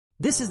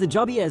This is the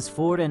Joby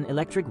S4, an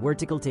electric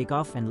vertical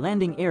takeoff and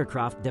landing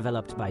aircraft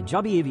developed by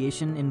Joby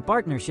Aviation in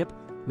partnership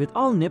with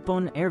All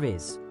Nippon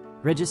Airways.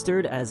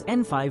 Registered as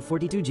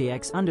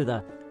N542JX under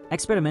the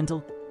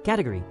experimental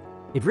category,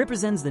 it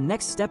represents the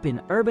next step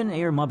in urban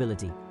air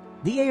mobility.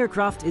 The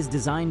aircraft is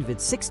designed with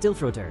 6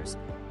 tilt-rotors,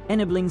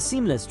 enabling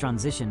seamless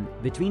transition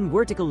between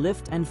vertical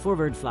lift and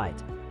forward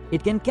flight.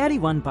 It can carry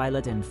 1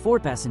 pilot and 4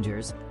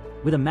 passengers,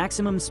 with a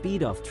maximum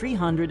speed of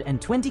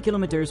 320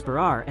 km per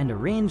hour and a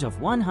range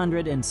of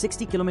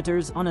 160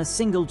 km on a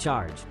single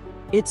charge.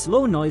 Its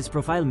low noise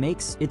profile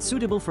makes it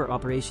suitable for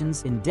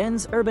operations in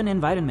dense urban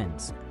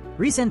environments.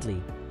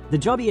 Recently, the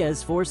Joby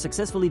S4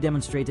 successfully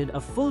demonstrated a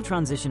full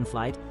transition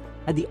flight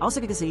at the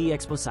Osaka-Kansai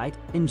Expo site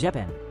in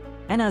Japan.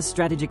 ANA's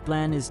strategic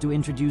plan is to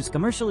introduce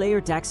commercial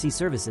air taxi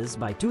services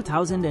by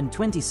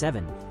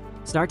 2027,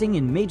 starting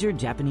in major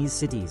Japanese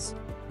cities.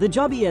 The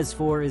Joby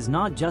S4 is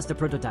not just a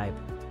prototype.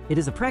 It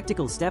is a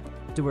practical step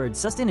towards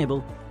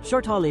sustainable,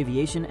 short-haul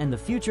aviation and the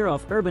future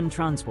of urban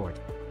transport.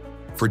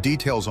 For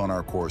details on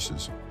our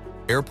courses,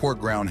 airport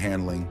ground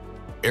handling,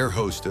 air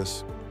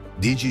hostess,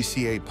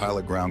 DGCA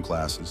pilot ground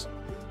classes,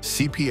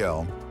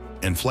 CPL,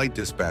 and flight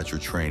dispatcher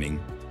training,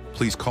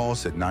 please call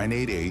us at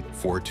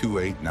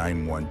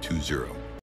 988-428-9120.